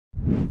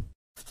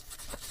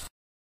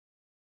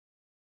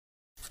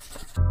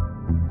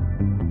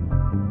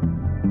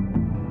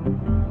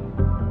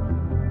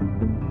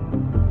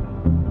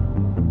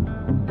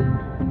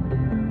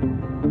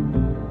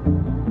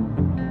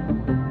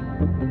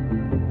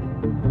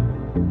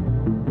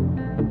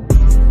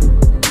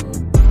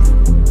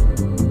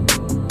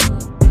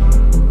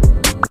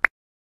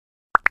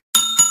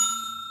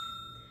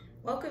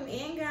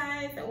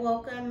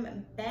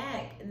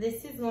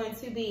this is going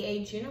to be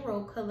a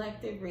general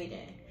collective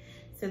reading.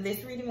 So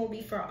this reading will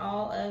be for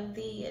all of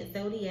the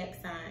zodiac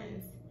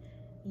signs.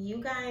 You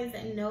guys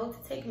know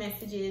to take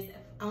messages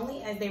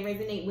only as they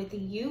resonate with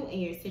you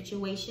and your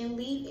situation.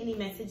 Leave any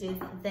messages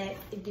that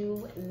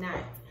do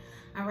not.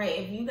 All right,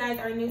 if you guys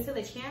are new to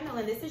the channel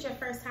and this is your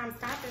first time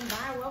stopping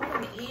by,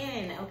 welcome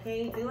in,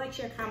 okay? Do like,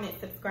 share, comment,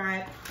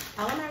 subscribe.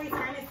 All of my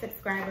returning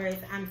subscribers,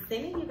 I'm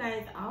sending you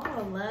guys all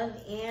love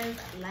and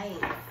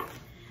light.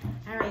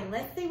 All right,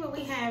 let's see what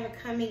we have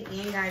coming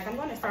in, guys. I'm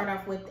going to start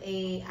off with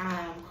a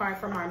card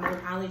from our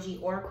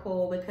Moonology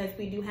Oracle because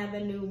we do have a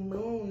new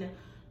moon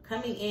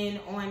coming in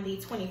on the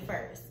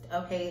 21st,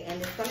 okay? And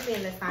it's going to be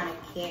in the sign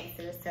of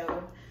Cancer,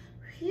 so,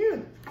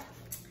 phew.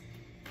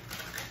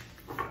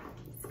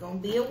 Gonna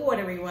be a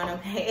watery one,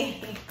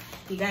 okay?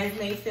 You guys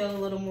may feel a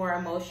little more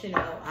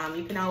emotional.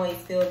 You can always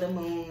feel the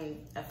moon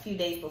a few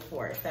days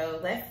before. So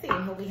let's see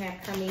what we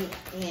have coming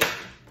in.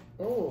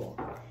 Oh,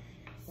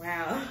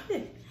 wow.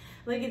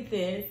 Look at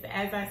this.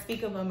 As I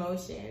speak of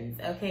emotions,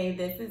 okay,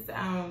 this is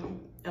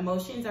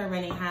emotions are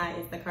running high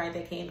is the card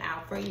that came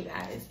out for you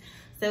guys.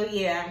 So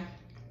yeah,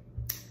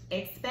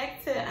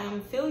 expect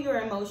to feel your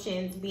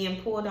emotions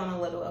being pulled on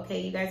a little, okay?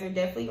 You guys are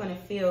definitely going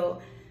to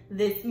feel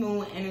this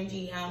moon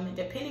energy.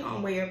 Depending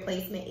on where your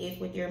placement is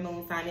with your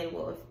moon sign, it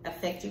will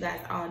affect you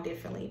guys all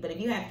differently. But if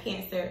you have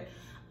Cancer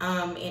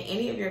in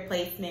any of your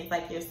placements,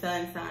 like your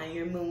sun sign,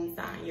 your moon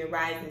sign, your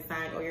rising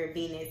sign, or your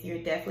Venus,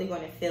 you're definitely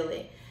going to feel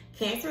it.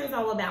 Cancer is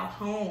all about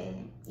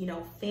home, you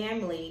know,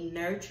 family,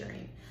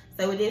 nurturing.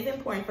 So it is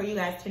important for you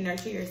guys to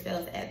nurture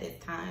yourselves at this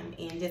time.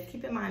 And just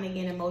keep in mind,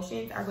 again,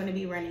 emotions are going to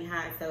be running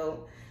high.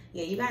 So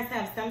yeah, you guys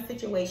have some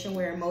situation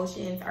where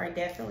emotions are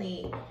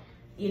definitely,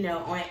 you know,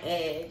 on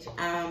edge.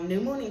 New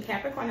moon in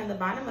Capricorn on the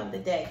bottom of the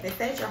deck. That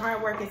says your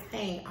hard work is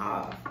paying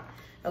off.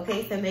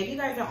 Okay, so maybe you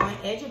guys are on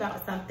edge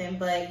about something,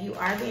 but you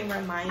are being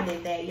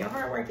reminded that your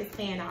hard work is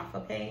paying off,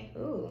 okay?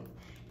 Ooh,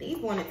 these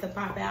wanted to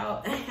pop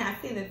out. I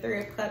see the 3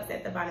 of Cups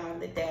at the bottom of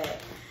the deck.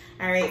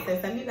 All right, so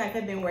some of you guys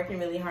have been working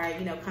really hard,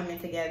 you know, coming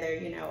together,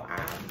 you know,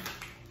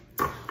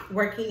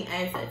 working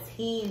as a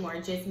team, or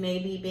just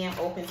maybe being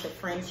open to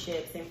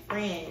friendships and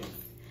friends.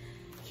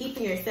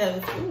 Keeping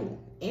yourselves, ooh,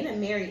 in a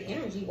married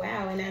energy.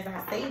 Wow. And as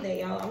I say that,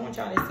 y'all, I want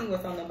y'all to see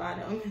what's on the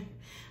bottom.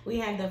 We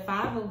have the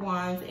 5 of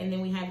Wands, and then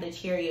we have the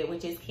Chariot,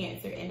 which is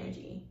Cancer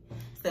energy.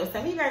 So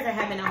some of you guys are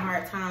having a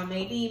hard time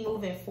maybe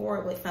moving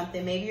forward with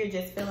something. Maybe you're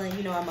just feeling,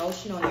 you know,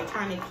 emotional, and you're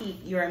trying to keep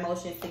your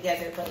emotions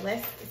together. But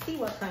let's see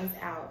what comes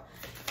out.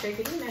 So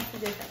give me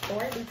messages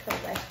for the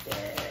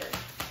collective.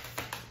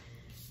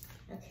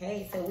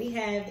 Okay, so we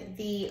have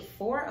the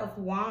 4 of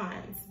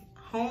Wands,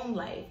 home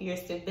life, your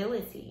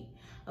stability.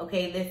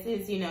 Okay, this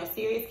is, you know,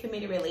 serious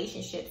committed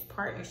relationships,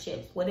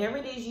 partnerships, whatever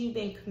it is you've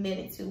been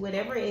committed to,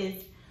 whatever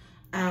is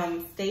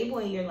stable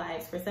in your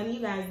lives. For some of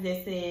you guys,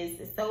 this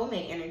is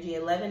soulmate energy,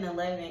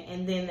 11-11,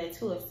 and then the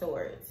 2 of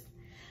Swords.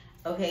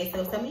 Okay,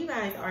 so some of you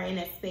guys are in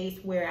a space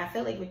where I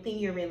feel like within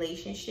your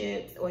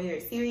relationships or your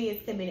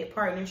serious committed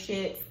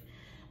partnerships,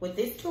 with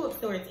this 2 of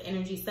Swords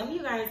energy, some of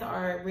you guys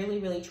are really,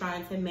 really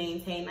trying to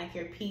maintain like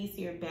your peace,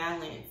 your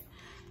balance.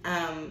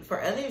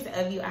 For others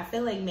of you, I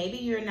feel like maybe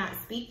you're not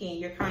speaking.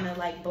 You're kind of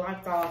like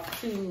blocked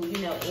off to, you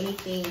know,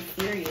 anything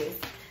serious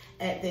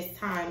at this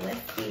time.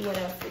 Let's see what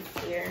else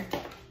is here.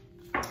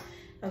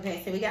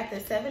 Okay, so we got the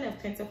 7 of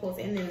Pentacles,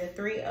 and then the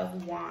 3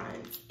 of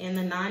Wands, and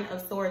the 9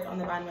 of Swords on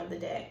the bottom of the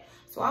deck.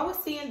 So I was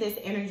seeing this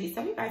energy.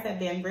 Some of you guys have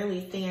been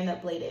really staying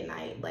up late at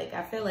night. Like,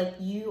 I feel like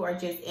you are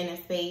just in a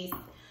space.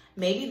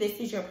 Maybe this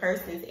is your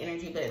person's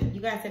energy, but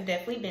you guys have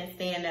definitely been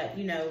staying up,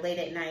 you know, late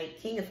at night.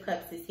 King of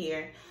Cups is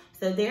here.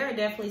 So there are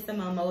definitely some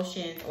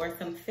emotions or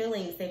some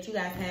feelings that you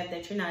guys have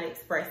that you're not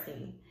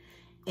expressing.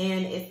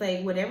 And it's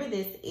like, whatever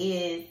this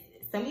is,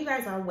 some of you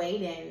guys are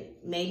waiting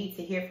maybe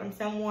to hear from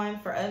someone.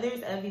 For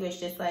others of you, it's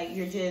just like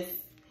you're just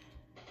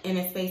in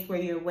a space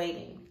where you're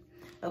waiting.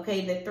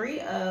 Okay, the 3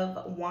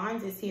 of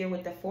Wands is here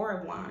with the 4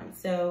 of Wands.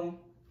 So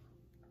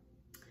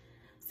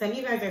some of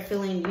you guys are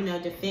feeling, you know,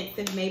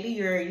 defensive. Maybe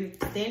you're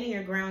standing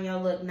your ground.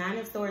 Y'all, look, 9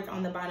 of Swords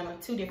on the bottom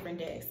of 2 different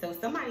decks. So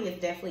somebody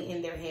is definitely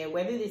in their head,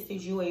 whether this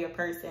is you or your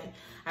person.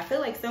 I feel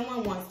like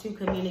someone wants to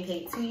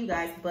communicate to you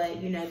guys, but,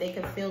 you know, they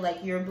could feel like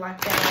you're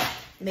blocked out.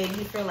 Maybe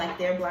you feel like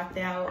they're blocked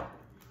out.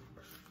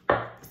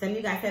 Some of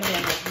you guys have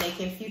been like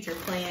making future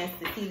plans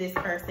to see this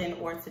person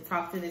or to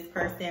talk to this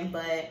person,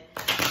 but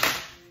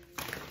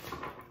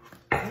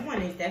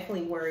someone is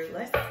definitely worried.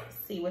 Let's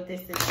see what this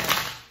is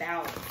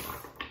about.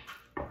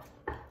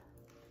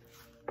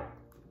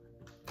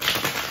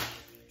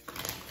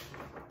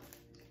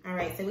 All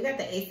right, so we got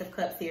the Ace of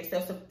Cups here.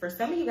 So for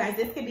some of you guys,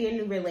 this could be a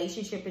new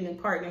relationship, a new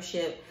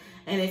partnership.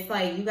 And it's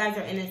like you guys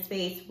are in a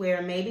space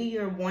where maybe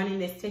you're wanting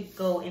this to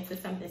go into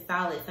something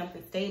solid,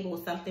 something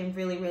stable, something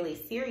really, really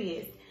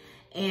serious.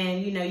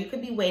 And, you know, you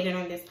could be waiting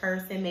on this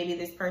person. Maybe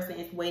this person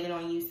is waiting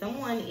on you.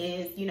 Someone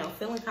is, you know,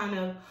 feeling kind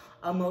of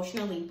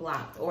emotionally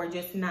blocked or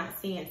just not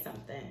seeing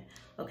something.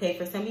 Okay,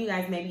 for some of you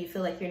guys, maybe you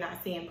feel like you're not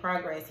seeing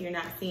progress. You're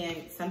not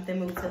seeing something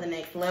move to the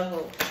next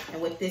level.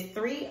 And with this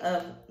 3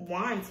 of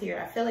Wands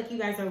here, I feel like you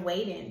guys are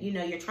waiting. You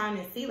know, you're trying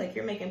to see, like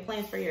you're making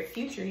plans for your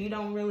future. You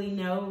don't really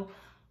know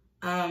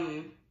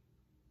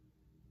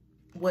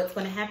what's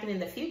going to happen in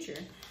the future.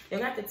 You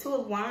got the 2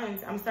 of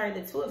Wands,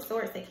 the 2 of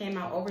Swords that came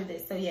out over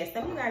this. So yeah,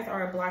 some of you guys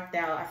are blocked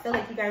out. I feel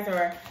like you guys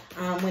are,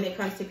 when it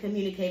comes to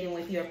communicating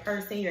with your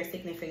person, your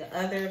significant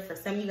other, for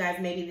some of you guys,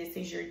 maybe this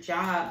is your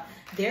job.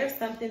 There's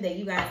something that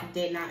you guys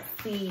did not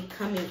see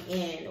coming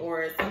in,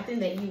 or something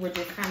that you were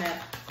just kind of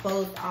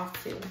closed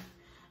off to.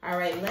 All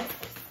right, let's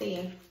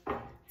see.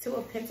 2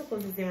 of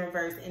Pentacles is in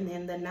reverse, and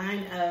then the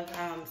 9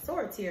 of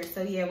Swords here.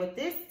 So yeah, with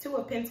this 2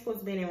 of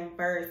Pentacles being in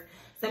reverse,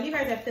 some of you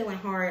guys are feeling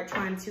hard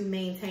trying to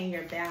maintain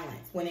your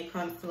balance when it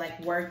comes to like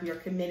work, your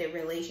committed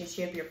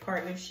relationship, your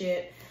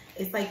partnership.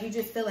 It's like you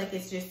just feel like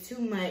it's just too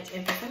much.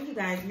 And for some of you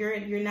guys,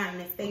 you're not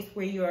in a space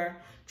where you're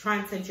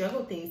trying to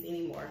juggle things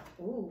anymore.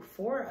 Ooh,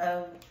 4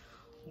 of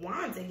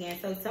Wands again.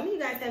 So some of you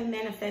guys have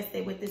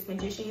manifested with this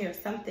Magician here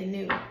something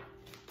new.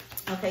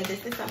 Okay,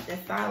 this is something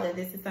solid.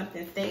 This is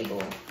something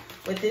stable.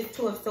 With this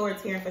 2 of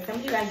Swords here, and for some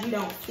of you guys, you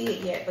don't see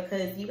it yet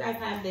because you guys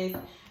have this,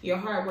 your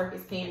hard work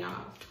is paying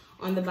off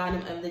on the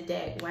bottom of the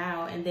deck.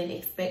 Wow. And then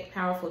expect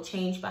powerful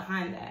change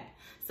behind that.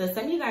 So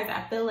some of you guys,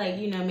 I feel like,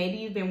 you know, maybe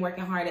you've been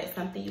working hard at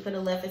something. You could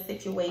have left a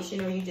situation,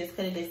 or you just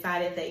could have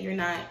decided that you're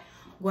not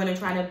going to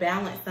try to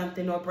balance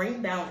something or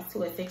bring balance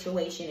to a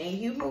situation. And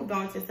you moved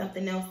on to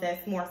something else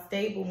that's more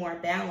stable, more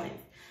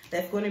balanced,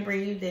 that's going to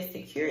bring you this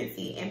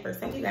security. And for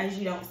some of you guys,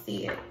 you don't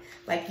see it.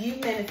 Like you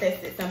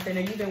manifested something,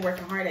 or you've been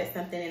working hard at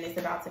something and it's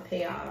about to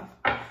pay off.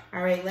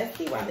 All right, let's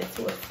see why the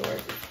 2 of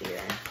Swords is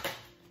here.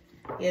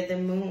 Yeah, the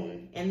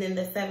Moon, and then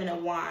the 7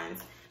 of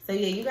Wands. So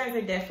yeah, you guys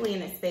are definitely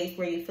in a space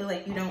where you feel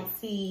like you don't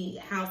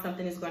see how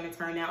something is going to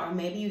turn out, or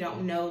maybe you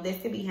don't know.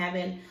 This could be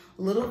having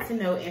little to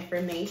no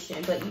information,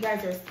 but you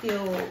guys are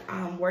still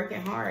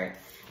working hard.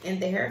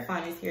 And the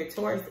Hierophant is here,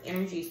 Taurus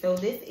energy. So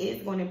this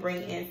is going to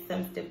bring in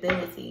some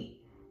stability.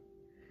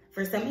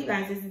 For some of you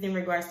guys, this is in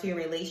regards to your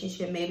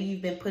relationship. Maybe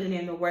you've been putting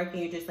in the work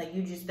and you're just like,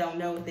 you just don't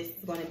know if this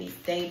is going to be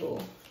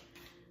stable.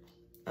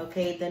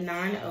 Okay, the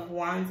 9 of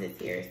Wands is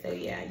here. So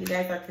yeah, you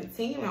guys are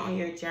continuing on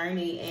your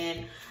journey.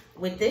 And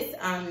with this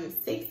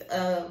 6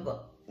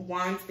 of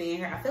Wands being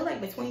here, I feel like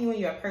between you and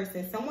your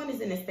person, someone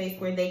is in a space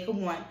where they could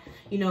want,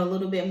 you know, a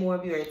little bit more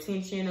of your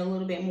attention, a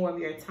little bit more of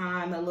your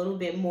time, a little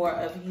bit more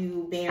of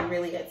you being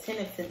really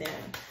attentive to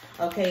them.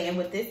 Okay, and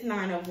with this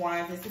 9 of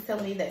Wands, this is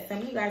telling me that some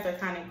of you guys are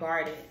kind of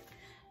guarded.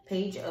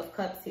 Page of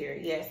Cups here.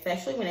 Yeah,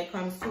 especially when it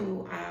comes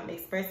to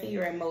expressing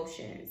your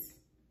emotions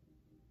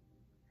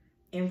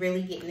and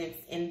really getting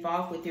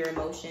involved with your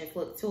emotions.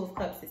 Look, 2 of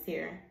Cups is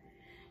here.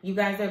 You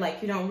guys are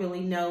like, you don't really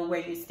know where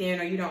you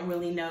stand, or you don't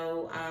really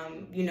know,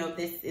 you know,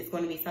 this is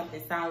going to be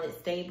something solid,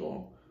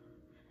 stable.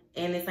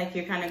 And it's like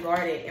you're kind of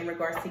guarded in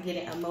regards to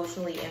getting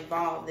emotionally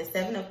involved. The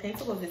 7 of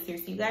Pentacles is here.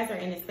 So you guys are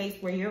in a space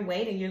where you're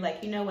waiting. You're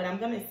like, you know what, I'm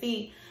going to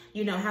see,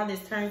 you know, how this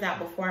turns out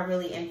before I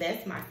really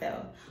invest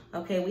myself.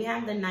 Okay, we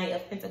have the Knight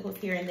of Pentacles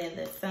here, and then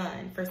the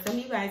Sun. For some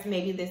of you guys,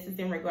 maybe this is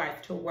in regards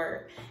to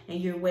work,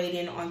 and you're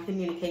waiting on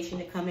communication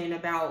to come in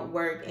about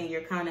work, and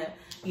you're kind of,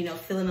 you know,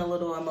 feeling a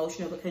little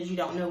emotional because you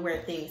don't know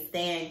where things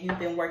stand. You've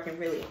been working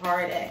really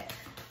hard at,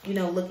 you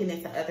know, looking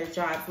into other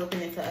jobs,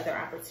 looking into other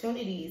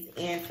opportunities,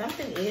 and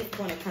something is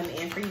going to come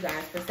in for you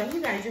guys. For some of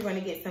you guys, you're going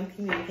to get some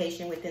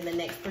communication within the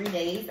next 3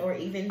 days, or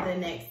even the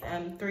next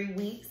 3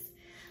 weeks.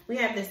 We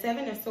have the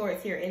 7 of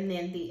Swords here, and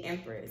then the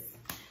Empress.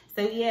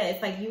 So yeah,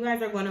 it's like you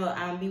guys are going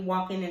to be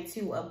walking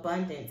into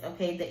abundance.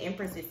 Okay, the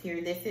Empress is here.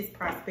 This is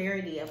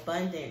prosperity,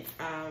 abundance.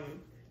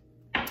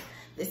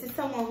 This is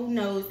someone who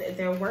knows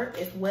their worth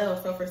as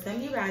well. So for some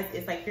of you guys,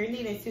 it's like you're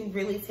needing to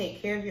really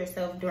take care of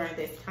yourself during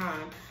this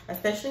time,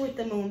 especially with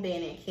the Moon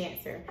being in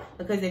Cancer.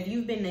 Because if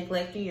you've been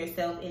neglecting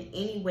yourself in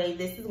any way,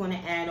 this is going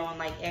to add on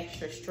like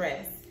extra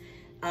stress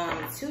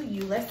to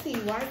you. Let's see,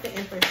 why is the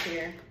Empress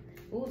here?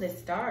 Ooh, the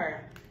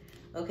Star.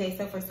 Okay,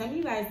 so for some of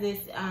you guys, this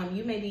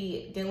you may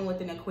be dealing with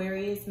an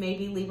Aquarius,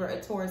 maybe Libra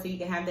or Taurus, so you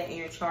can have that in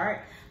your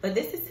chart. But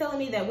this is telling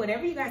me that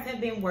whatever you guys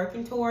have been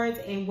working towards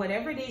and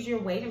whatever it is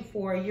you're waiting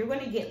for, you're going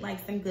to get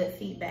like some good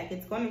feedback.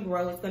 It's going to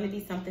grow. It's going to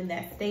be something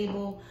that's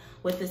stable.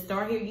 With the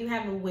Star here, you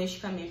have a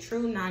wish coming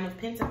true, 9 of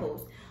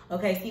Pentacles.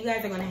 Okay, so you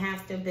guys are going to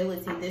have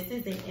stability. This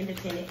is an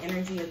independent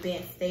energy of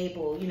being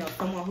stable. You know,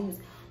 someone who's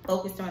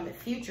focused on the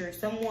future.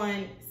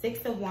 Someone,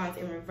 6 of Wands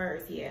in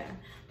reverse, yeah.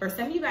 For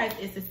some of you guys,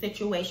 it's a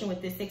situation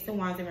with this 6 of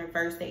Wands in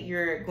reverse that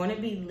you're going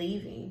to be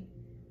leaving,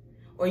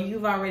 or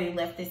you've already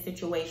left this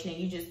situation and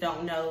you just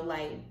don't know,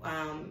 like,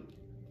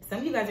 some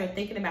of you guys are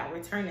thinking about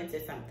returning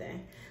to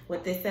something.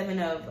 With this 7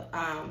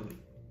 of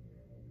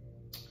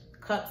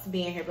Cups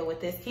being here, but with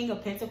this King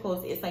of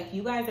Pentacles, it's like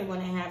you guys are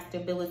going to have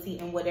stability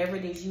in whatever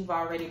it is you've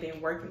already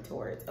been working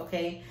towards,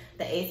 okay?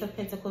 The Ace of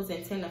Pentacles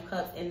and 10 of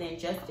Cups, and then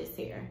Justice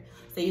here.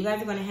 So you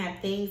guys are going to have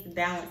things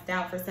balanced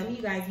out. For some of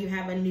you guys, you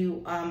have a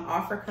new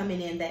offer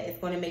coming in that is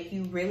going to make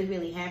you really,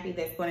 really happy.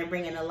 That's going to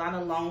bring in a lot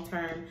of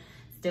long-term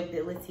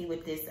stability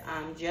with this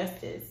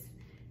justice.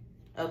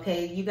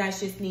 Okay, you guys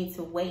just need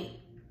to wait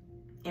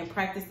and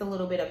practice a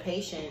little bit of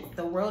patience.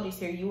 The world is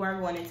here. You are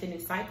going into new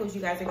cycles.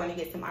 You guys are going to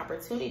get some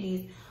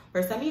opportunities.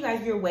 For some of you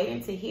guys, you're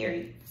waiting to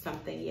hear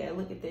something. Yeah,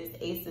 look at this,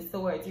 Ace of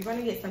Swords. You're going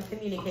to get some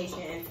communication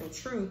and some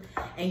truth.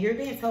 And you're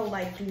being told,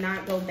 like, do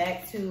not go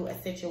back to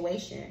a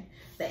situation.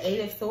 The Eight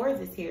of Swords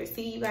is here.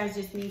 See, you guys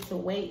just need to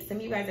wait. Some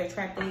of you guys are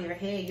trapped in your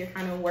head. You're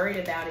kind of worried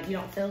about it. You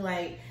don't feel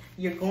like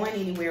you're going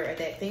anywhere or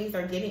that things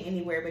are getting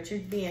anywhere, but you're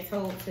being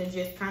told to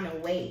just kind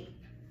of wait.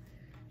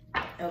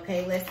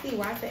 Okay, let's see.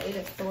 Why is the Eight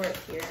of Swords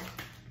here?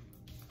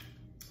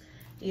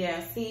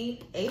 Yeah,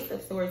 see, Ace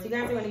of Swords. You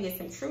guys are going to get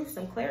some truth,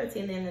 some clarity,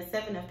 and then the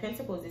Seven of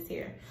Pentacles is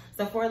here.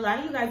 So for a lot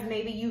of you guys,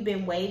 maybe you've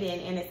been waiting,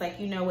 and it's like,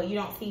 you know what, you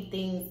don't see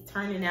things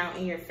turning out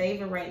in your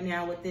favor right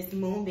now with this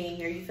moon being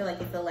here. You feel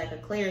like it's a lack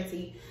of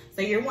clarity.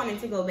 So you're wanting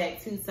to go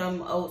back to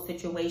some old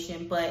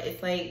situation, but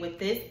it's like with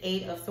this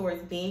Eight of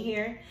Swords being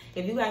here,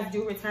 if you guys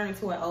do return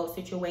to an old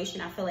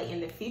situation, I feel like in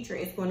the future,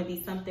 it's going to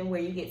be something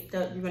where you get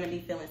stuck. You're going to be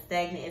feeling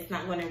stagnant. It's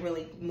not going to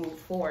really move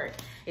forward.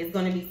 It's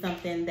going to be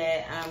something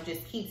that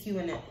just keeps you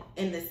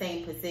in the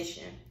same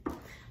position.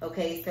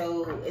 Okay,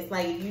 so it's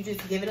like if you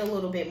just give it a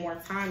little bit more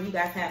time, you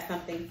guys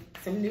have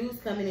some news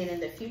coming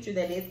in the future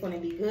that is going to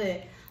be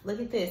good.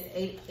 Look at this,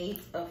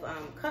 Eight of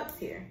Cups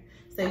here.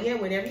 So yeah,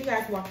 whatever you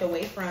guys walked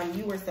away from,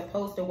 you were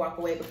supposed to walk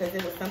away because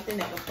it was something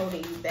that was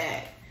holding you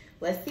back.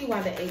 Let's see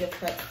why the Eight of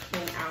Cups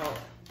came out.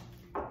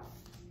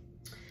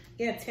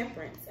 Yeah,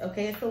 Temperance.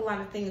 Okay, it's a lot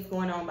of things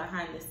going on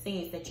behind the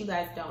scenes that you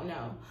guys don't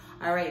know.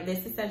 All right,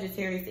 this is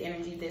Sagittarius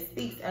energy. This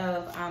speaks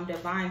of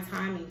divine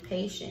timing,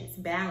 patience,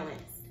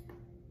 balance.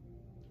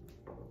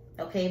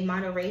 Okay,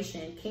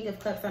 moderation. King of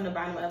Cups on the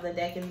bottom of the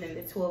deck, and then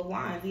the Two of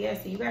Wands.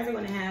 Yeah, so you guys are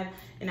going to have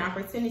an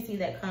opportunity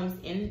that comes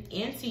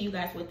into you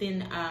guys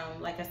within,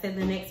 like I said,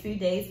 the next few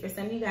days. For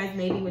some of you guys,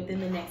 maybe within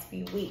the next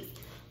few weeks.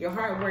 Your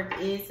hard work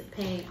is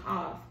paying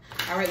off.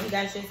 All right, you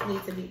guys just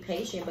need to be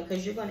patient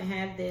because you're going to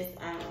have this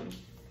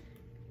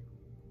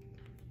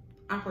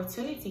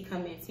opportunity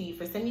come into you.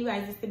 For some of you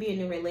guys, this could be a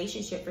new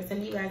relationship. For some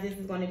of you guys, this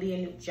is going to be a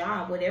new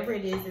job. Whatever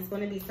it is, it's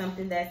going to be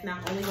something that's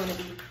not only going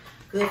to be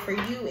good for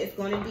you, it's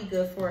going to be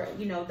good for,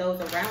 you know,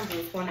 those around you.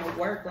 It's going to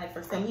work. Like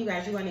for some of you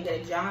guys, you're going to get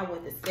a job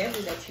with the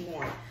schedule that you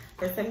want.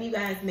 For some of you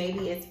guys,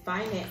 maybe it's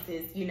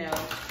finances, you know,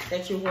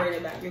 that you're worried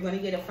about. You're going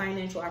to get a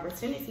financial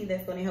opportunity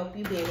that's going to help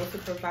you be able to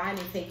provide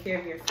and take care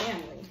of your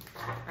family.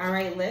 All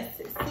right,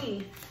 let's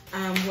see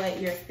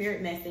what your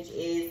spirit message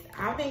is.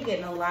 I've been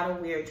getting a lot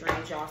of weird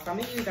dreams, y'all. So I'm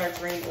going to use our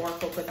dream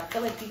oracle because I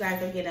feel like you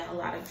guys are getting a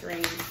lot of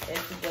dreams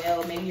as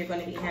well. Maybe you're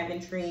going to be having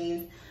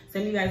dreams.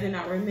 Some of you guys are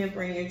not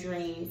remembering your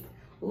dreams.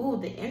 Ooh,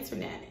 the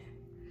internet.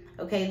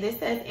 Okay, this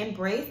says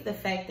embrace the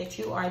fact that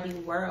you are the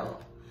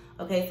world.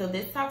 Okay, so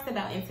this talks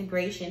about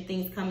integration,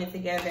 things coming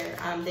together.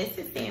 This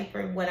is saying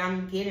for what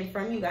I'm getting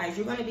from you guys,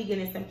 you're going to be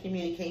getting some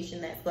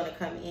communication that's going to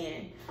come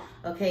in.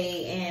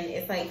 Okay, and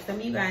it's like some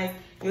of you guys,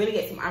 you're going to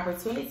get some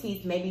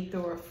opportunities maybe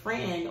through a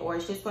friend, or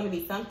it's just going to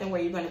be something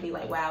where you're going to be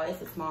like, wow,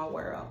 it's a small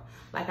world.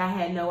 Like I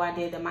had no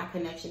idea that my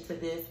connection to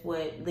this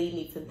would lead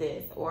me to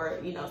this, or,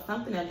 you know,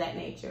 something of that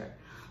nature.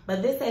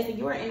 But this says that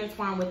you are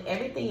intertwined with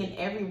everything and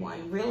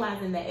everyone,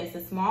 realizing that it's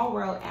a small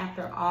world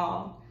after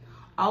all.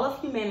 All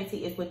of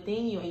humanity is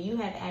within you, and you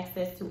have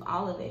access to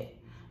all of it.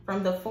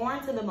 From the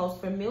foreign to the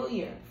most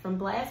familiar, from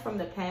blasts from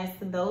the past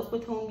to those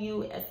with whom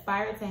you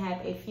aspire to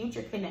have a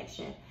future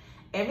connection.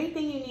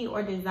 Everything you need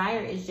or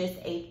desire is just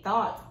a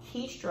thought,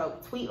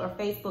 keystroke, tweet, or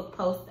Facebook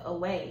post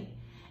away.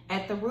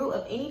 At the root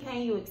of any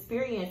pain you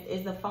experience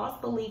is the false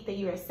belief that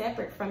you are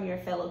separate from your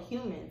fellow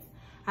humans.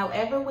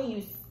 However, when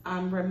you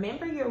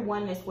remember your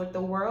oneness with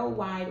the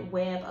worldwide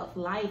web of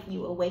life,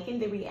 you awaken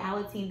the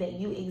reality that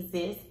you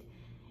exist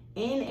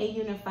in a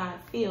unified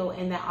field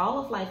and that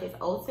all of life is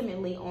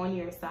ultimately on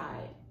your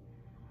side.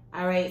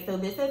 All right, so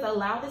this says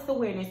allow this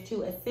awareness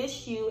to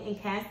assist you in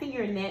casting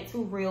your net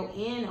to reel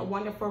in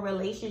wonderful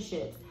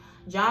relationships,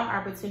 job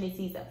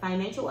opportunities,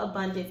 financial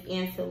abundance,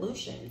 and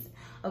solutions.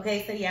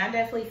 Okay, so yeah, I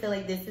definitely feel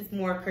like this is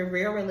more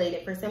career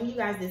related. For some of you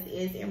guys, this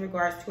is in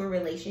regards to a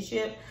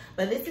relationship,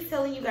 but this is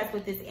telling you guys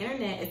with this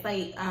internet, it's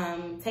like,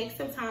 take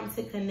some time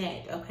to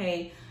connect,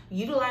 okay?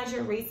 Utilize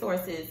your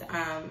resources.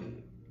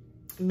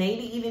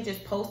 Maybe even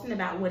just posting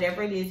about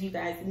whatever it is you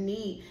guys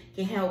need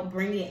can help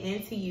bring it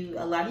into you.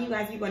 A lot of you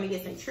guys, you're going to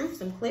get some truth,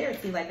 some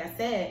clarity. Like I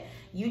said,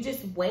 you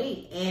just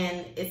wait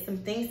and it's some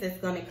things that's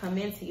going to come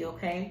into you,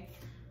 okay?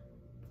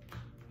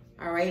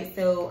 All right,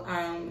 so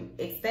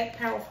expect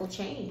powerful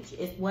change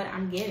is what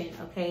I'm getting,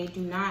 okay?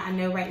 Do not, I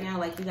know right now,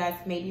 like you guys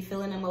may be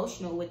feeling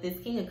emotional with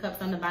this King of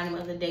Cups on the bottom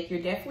of the deck.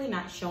 You're definitely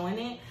not showing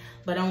it,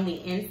 but on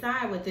the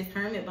inside with this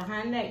Hermit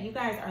behind that, you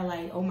guys are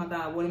like, oh my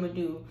God, what am I gonna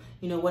do?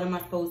 You know, what am I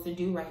supposed to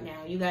do right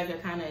now? You guys are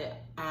kind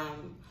of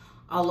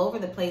all over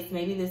the place.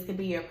 Maybe this could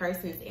be your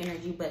person's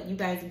energy, but you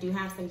guys do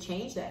have some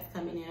change that's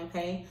coming in,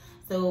 okay?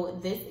 So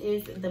this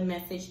is the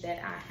message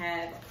that I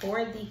have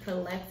for the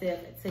collective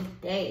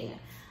today.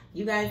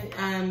 You guys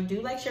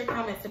do like, share,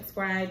 comment,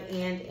 subscribe,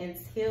 and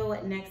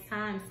until next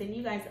time, send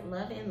you guys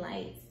love and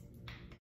light.